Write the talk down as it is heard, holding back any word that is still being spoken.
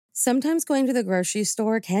Sometimes going to the grocery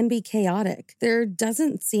store can be chaotic. There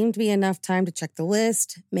doesn't seem to be enough time to check the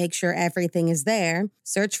list, make sure everything is there,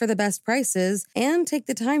 search for the best prices, and take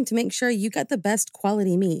the time to make sure you get the best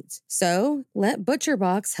quality meat. So, let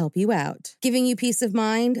ButcherBox help you out. Giving you peace of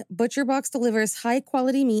mind, ButcherBox delivers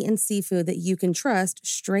high-quality meat and seafood that you can trust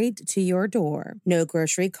straight to your door. No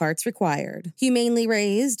grocery carts required. Humanely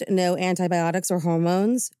raised, no antibiotics or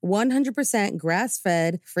hormones, 100%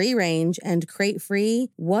 grass-fed, free-range, and crate-free.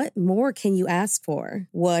 What more can you ask for?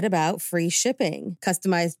 What about free shipping,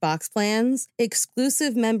 customized box plans,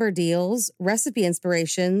 exclusive member deals, recipe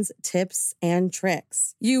inspirations, tips, and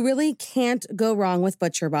tricks? You really can't go wrong with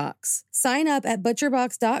ButcherBox. Sign up at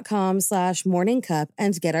butcherbox.com/morningcup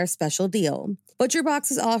and get our special deal. ButcherBox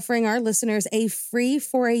is offering our listeners a free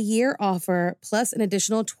for-a-year offer plus an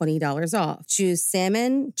additional $20 off. Choose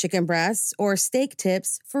salmon, chicken breasts, or steak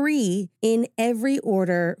tips free in every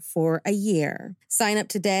order for a year. Sign up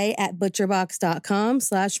today at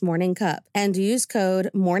butcherbox.com/morningcup and use code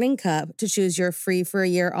MORNINGCUP to choose your free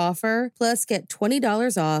for-a-year offer plus get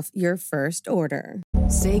 $20 off your first order.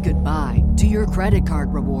 Say goodbye to your credit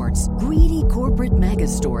card rewards. Greedy corporate mega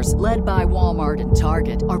stores, led by Walmart and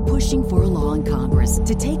Target, are pushing for a law in Congress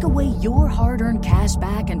to take away your hard-earned cash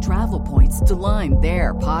back and travel points to line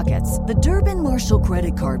their pockets. The Durbin-Marshall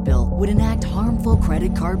credit card bill would enact harmful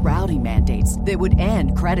credit card routing mandates that would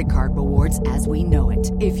end credit card rewards as we know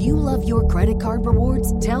it. If you love your credit card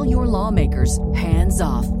rewards, tell your lawmakers, hands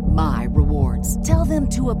off my rewards. Tell them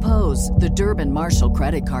to oppose the Durbin-Marshall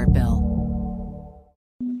credit card bill.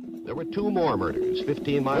 There were two more murders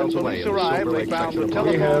 15 miles away. When police arrived, they found a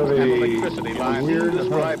telephone and electricity line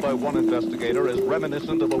described by one investigator as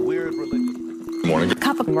reminiscent of a weird religion. Morning.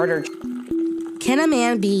 Cup of murder. Can a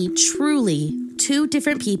man be truly two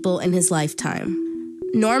different people in his lifetime?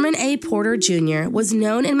 Norman A. Porter Jr. was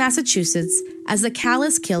known in Massachusetts as the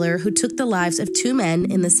callous killer who took the lives of two men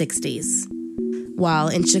in the 60s. While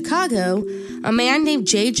in Chicago, a man named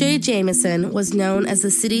J.J. Jameson was known as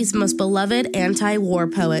the city's most beloved anti-war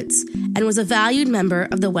poet and was a valued member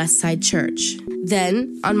of the West Side Church.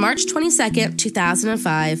 Then, on March 22,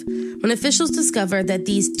 2005, when officials discovered that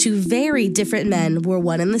these two very different men were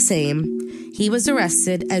one and the same, he was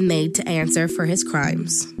arrested and made to answer for his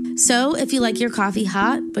crimes. So, if you like your coffee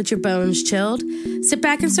hot but your bones chilled, sit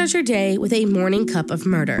back and start your day with a morning cup of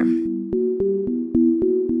murder.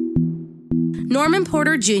 Norman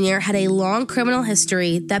Porter Jr. had a long criminal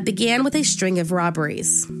history that began with a string of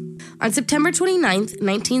robberies. On September 29,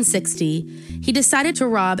 1960, he decided to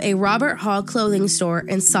rob a Robert Hall clothing store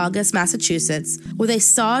in Saugus, Massachusetts, with a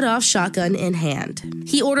sawed-off shotgun in hand.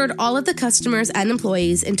 He ordered all of the customers and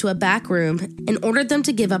employees into a back room and ordered them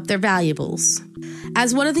to give up their valuables.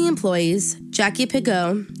 As one of the employees, Jackie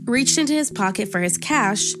Pigot, reached into his pocket for his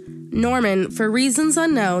cash, Norman, for reasons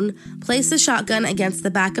unknown, placed the shotgun against the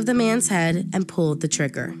back of the man's head and pulled the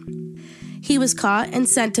trigger. He was caught and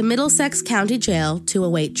sent to Middlesex County Jail to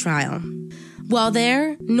await trial. While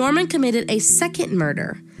there, Norman committed a second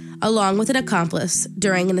murder, along with an accomplice,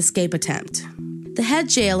 during an escape attempt. The head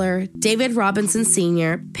jailer, David Robinson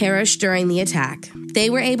Sr., perished during the attack. They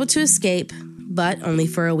were able to escape, but only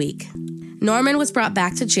for a week. Norman was brought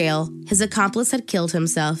back to jail. His accomplice had killed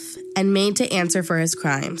himself and made to answer for his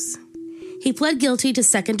crimes. He pled guilty to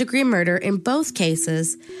second-degree murder in both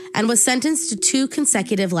cases and was sentenced to 2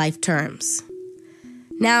 consecutive life terms.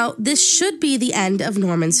 Now, this should be the end of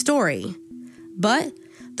Norman's story, but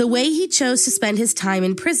the way he chose to spend his time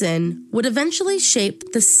in prison would eventually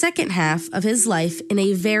shape the second half of his life in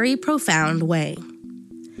a very profound way.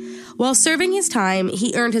 While serving his time,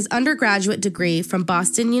 he earned his undergraduate degree from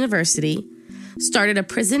Boston University, started a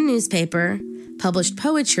prison newspaper, published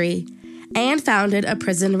poetry, and founded a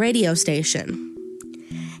prison radio station.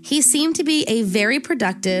 He seemed to be a very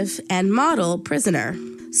productive and model prisoner,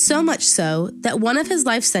 so much so that one of his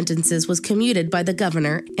life sentences was commuted by the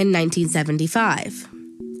governor in 1975.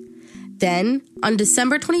 Then, on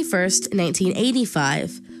December 21st,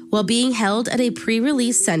 1985, while being held at a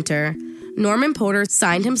pre-release center, Norman Porter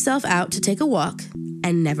signed himself out to take a walk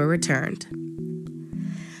and never returned.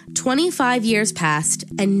 25 years passed,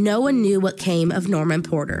 and no one knew what came of Norman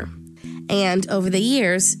Porter. And over the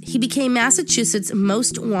years, he became Massachusetts'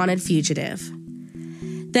 most wanted fugitive.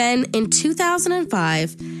 Then, in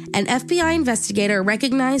 2005, an FBI investigator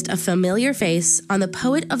recognized a familiar face on the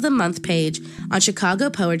Poet of the Month page on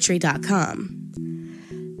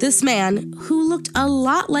ChicagoPoetry.com. This man, who looked a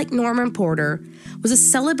lot like Norman Porter, was a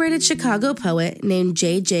celebrated Chicago poet named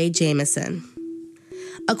J.J. Jameson.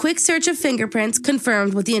 A quick search of fingerprints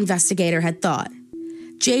confirmed what the investigator had thought.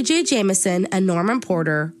 J.J. Jameson and Norman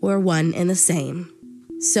Porter were one and the same.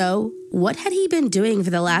 So, What had he been doing for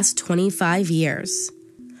the last 25 years?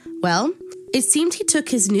 Well, it seemed he took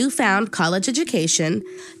his newfound college education,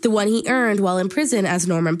 the one he earned while in prison as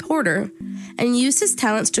Norman Porter, and used his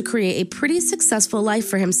talents to create a pretty successful life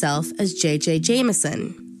for himself as J.J.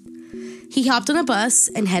 Jameson. He hopped on a bus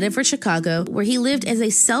and headed for Chicago, where he lived as a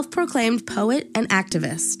self-proclaimed poet and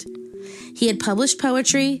activist. He had published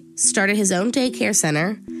poetry, started his own daycare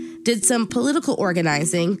center, did some political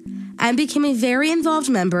organizing, and became a very involved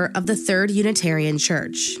member of the Third Unitarian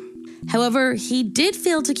Church. However, he did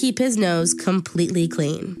fail to keep his nose completely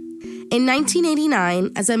clean. In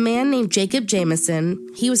 1989, as a man named Jacob Jameson,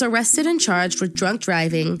 he was arrested and charged with drunk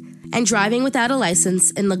driving and driving without a license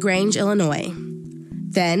in LaGrange, Illinois.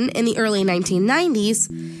 Then, in the early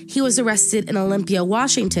 1990s, he was arrested in Olympia,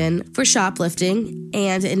 Washington for shoplifting,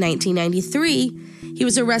 and in 1993, he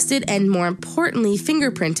was arrested and, more importantly,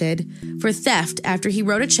 fingerprinted for theft after he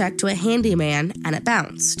wrote a check to a handyman and it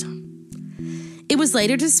bounced. It was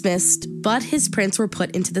later dismissed, but his prints were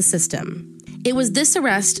put into the system. It was this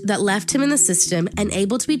arrest that left him in the system and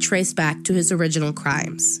able to be traced back to his original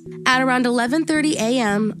crimes. At around 11:30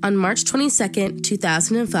 a.m. on March 22,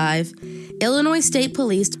 2005, Illinois State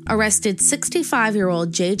Police arrested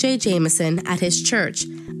 65-year-old J.J. Jameson at his church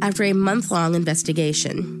after a month-long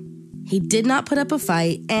investigation. He did not put up a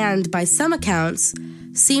fight and, by some accounts,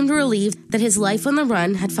 seemed relieved that his life on the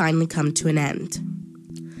run had finally come to an end.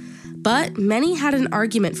 But many had an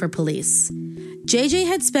argument for police. JJ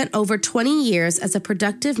had spent over 20 years as a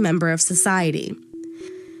productive member of society.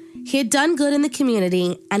 He had done good in the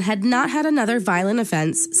community and had not had another violent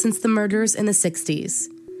offense since the murders in the 60s.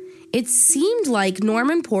 It seemed like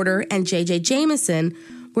Norman Porter and J.J. Jameson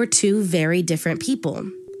were two very different people.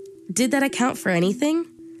 Did that account for anything?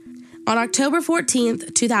 On October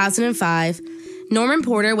 14th, 2005, Norman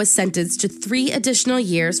Porter was sentenced to 3 additional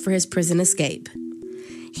years for his prison escape.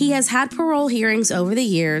 He has had parole hearings over the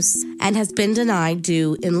years and has been denied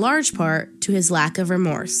due, in large part, to his lack of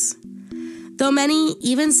remorse. Though many,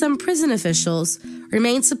 even some prison officials,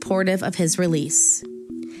 remain supportive of his release.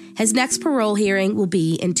 His next parole hearing will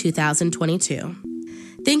be in 2022.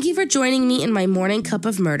 Thank you for joining me in my morning cup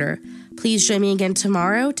of murder. Please join me again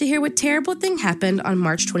tomorrow to hear what terrible thing happened on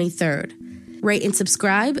March 23rd. Rate and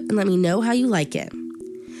subscribe and let me know how you like it.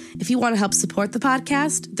 If you want to help support the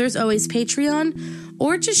podcast, there's always Patreon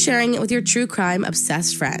or just sharing it with your true crime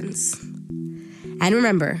obsessed friends. And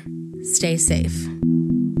remember, stay safe.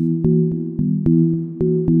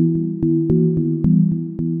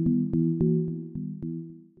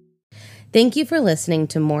 Thank you for listening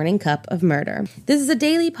to Morning Cup of Murder. This is a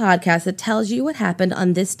daily podcast that tells you what happened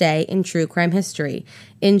on this day in true crime history.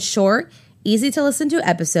 In short, easy to listen to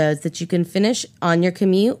episodes that you can finish on your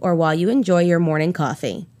commute or while you enjoy your morning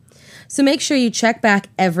coffee. So make sure you check back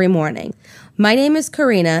every morning. My name is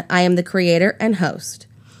Karina. I am the creator and host.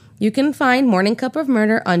 You can find Morning Cup of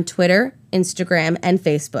Murder on Twitter, Instagram, and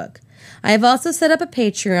Facebook. I have also set up a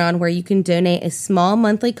Patreon where you can donate a small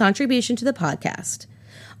monthly contribution to the podcast.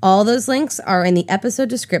 All those links are in the episode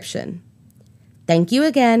description. Thank you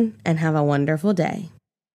again, and have a wonderful day.